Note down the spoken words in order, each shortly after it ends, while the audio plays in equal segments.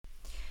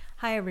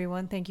Hi,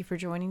 everyone. Thank you for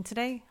joining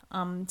today.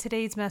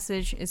 Today's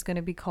message is going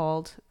to be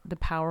called The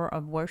Power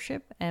of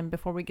Worship. And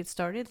before we get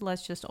started,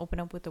 let's just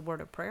open up with a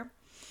word of prayer.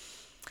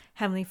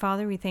 Heavenly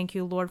Father, we thank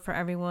you, Lord, for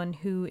everyone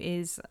who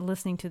is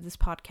listening to this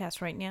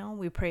podcast right now.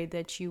 We pray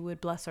that you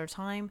would bless our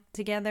time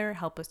together,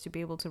 help us to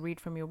be able to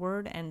read from your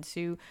word and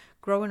to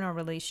grow in our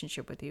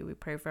relationship with you. We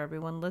pray for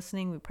everyone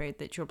listening. We pray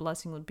that your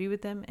blessing would be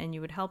with them and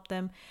you would help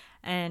them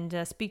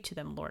and speak to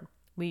them, Lord.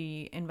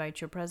 We invite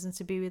your presence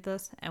to be with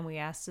us, and we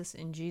ask this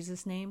in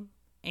Jesus' name.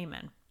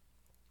 Amen.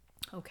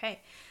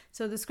 Okay,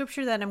 so the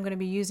scripture that I'm going to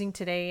be using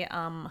today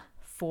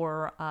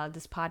for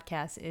this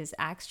podcast is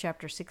Acts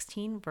chapter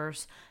 16,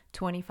 verse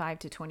 25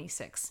 to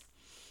 26.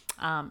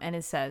 And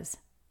it says,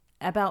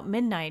 "About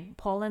midnight,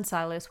 Paul and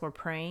Silas were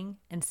praying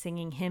and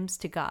singing hymns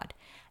to God,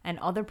 and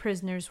other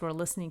prisoners were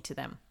listening to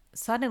them.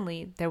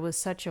 Suddenly, there was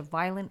such a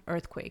violent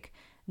earthquake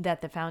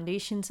that the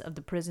foundations of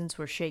the prisons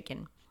were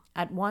shaken.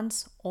 At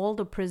once, all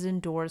the prison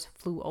doors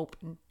flew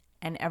open,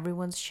 and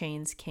everyone's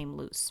chains came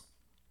loose."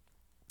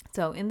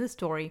 So in this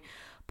story,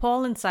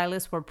 Paul and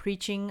Silas were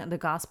preaching the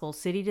gospel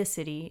city to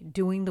city,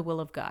 doing the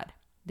will of God.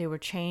 They were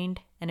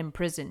chained and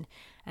imprisoned,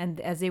 and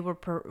as they were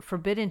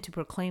forbidden to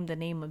proclaim the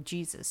name of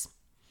Jesus.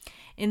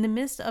 In the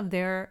midst of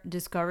their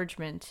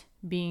discouragement,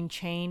 being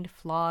chained,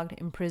 flogged,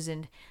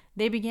 imprisoned,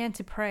 they began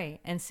to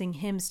pray and sing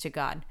hymns to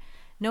God.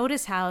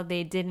 Notice how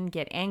they didn't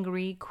get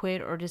angry,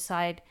 quit, or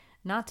decide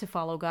not to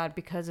follow God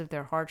because of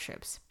their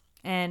hardships.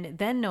 And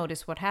then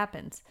notice what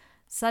happens.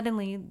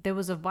 Suddenly, there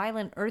was a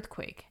violent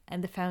earthquake,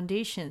 and the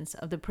foundations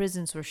of the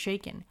prisons were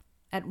shaken.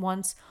 At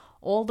once,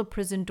 all the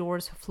prison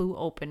doors flew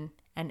open,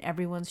 and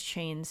everyone's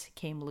chains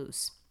came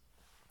loose.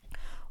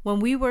 When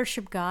we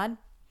worship God,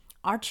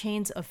 our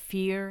chains of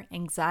fear,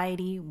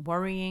 anxiety,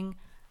 worrying,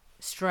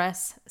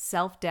 stress,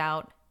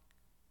 self-doubt,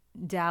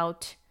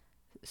 doubt,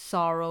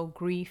 sorrow,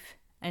 grief,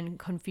 and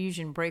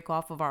confusion break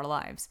off of our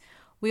lives.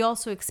 We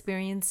also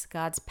experience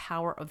God's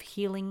power of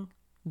healing,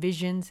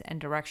 visions, and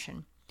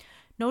direction.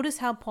 Notice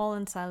how Paul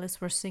and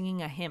Silas were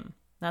singing a hymn.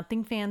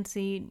 Nothing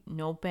fancy,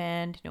 no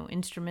band, no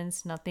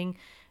instruments, nothing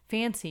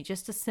fancy,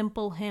 just a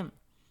simple hymn.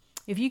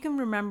 If you can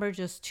remember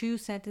just 2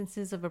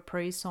 sentences of a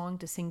praise song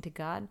to sing to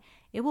God,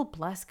 it will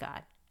bless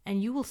God,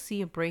 and you will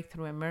see a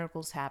breakthrough and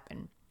miracles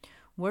happen.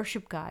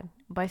 Worship God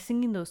by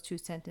singing those 2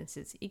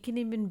 sentences. It can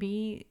even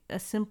be a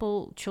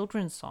simple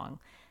children's song,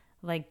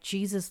 like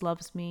Jesus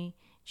loves me,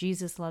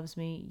 Jesus loves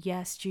me,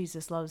 yes,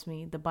 Jesus loves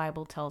me, the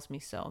Bible tells me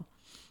so.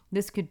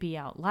 This could be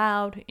out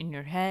loud, in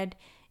your head.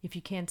 If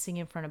you can't sing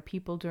in front of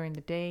people during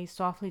the day,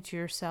 softly to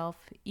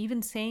yourself.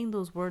 Even saying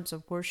those words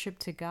of worship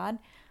to God,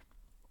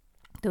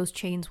 those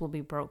chains will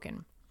be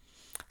broken.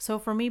 So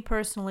for me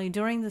personally,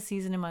 during the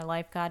season in my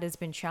life, God has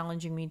been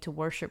challenging me to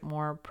worship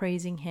more,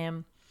 praising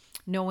Him,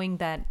 knowing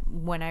that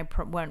when I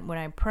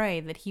pray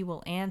that He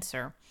will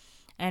answer,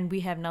 and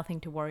we have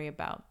nothing to worry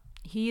about.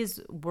 He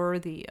is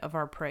worthy of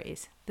our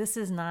praise. This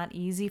is not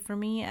easy for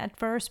me at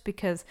first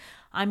because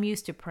I'm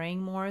used to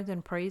praying more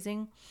than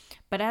praising.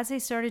 But as I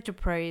started to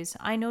praise,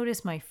 I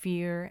noticed my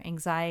fear,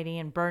 anxiety,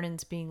 and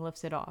burdens being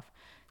lifted off.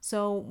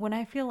 So when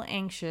I feel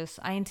anxious,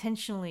 I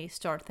intentionally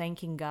start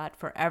thanking God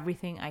for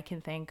everything I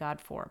can thank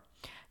God for.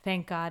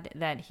 Thank God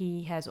that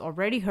He has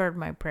already heard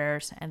my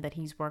prayers and that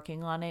He's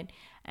working on it.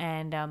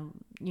 And,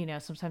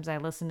 sometimes I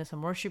listen to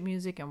some worship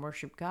music and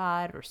worship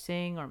God or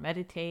sing or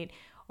meditate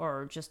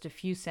or just a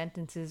few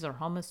sentences or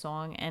hum a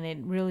song. And it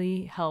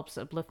really helps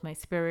uplift my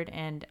spirit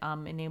and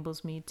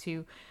enables me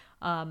to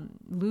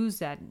lose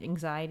that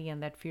anxiety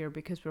and that fear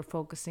because we're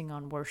focusing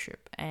on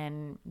worship.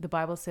 And the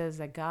Bible says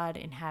that God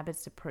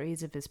inhabits the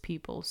praise of His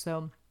people.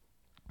 So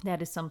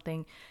that is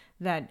something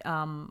that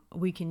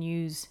we can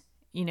use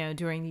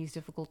during these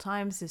difficult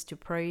times, is to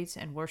praise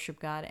and worship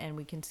God, and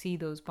we can see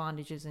those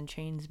bondages and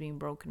chains being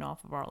broken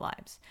off of our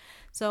lives.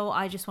 So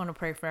I just want to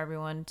pray for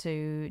everyone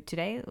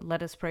today.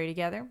 Let us pray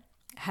together.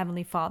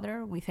 Heavenly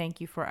Father, we thank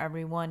you for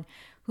everyone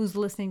who's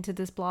listening to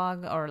this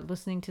blog or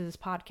listening to this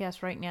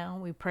podcast right now.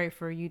 We pray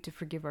for you to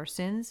forgive our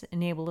sins,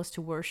 enable us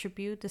to worship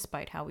you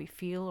despite how we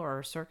feel or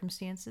our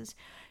circumstances.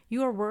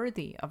 You are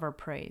worthy of our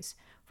praise,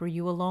 for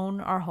you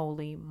alone are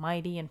holy,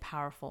 mighty, and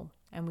powerful,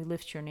 and we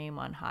lift your name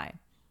on high.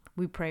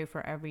 We pray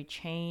for every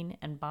chain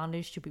and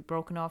bondage to be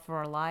broken off of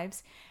our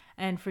lives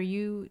and for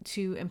you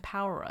to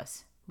empower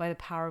us by the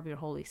power of your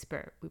Holy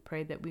Spirit. We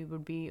pray that we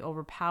would be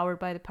overpowered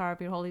by the power of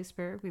your Holy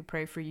Spirit. We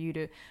pray for you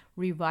to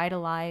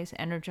revitalize,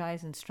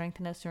 energize, and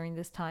strengthen us during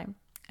this time.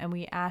 And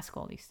we ask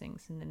all these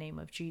things in the name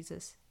of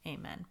Jesus.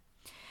 Amen.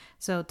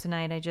 So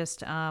tonight I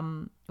just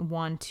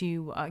want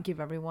to give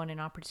everyone an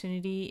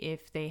opportunity,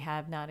 if they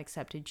have not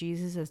accepted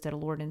Jesus as their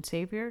Lord and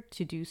Savior,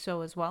 to do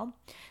so as well.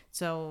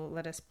 So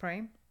let us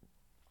pray.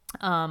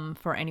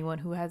 For anyone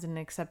who hasn't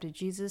accepted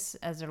Jesus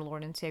as their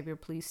Lord and Savior,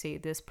 please say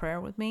this prayer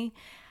with me.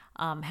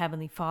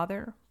 Heavenly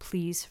Father,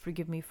 please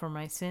forgive me for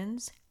my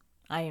sins.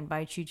 I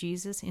invite you,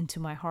 Jesus, into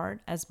my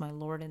heart as my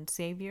Lord and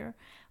Savior.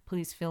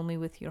 Please fill me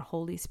with your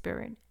Holy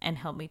Spirit and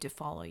help me to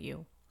follow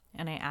you.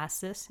 And I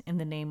ask this in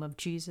the name of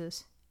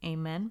Jesus.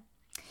 Amen.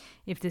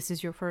 If this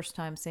is your first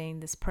time saying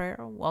this prayer,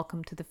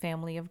 welcome to the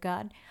family of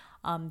God.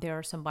 There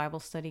are some Bible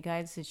study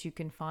guides that you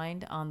can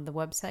find on the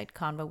website,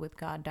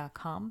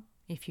 convowithgod.com.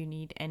 If you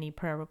need any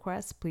prayer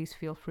requests, please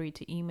feel free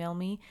to email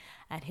me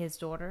at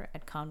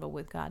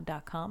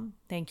hisdaughter@convowithgod.com.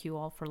 Thank you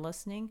all for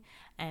listening,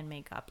 and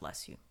may God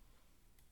bless you.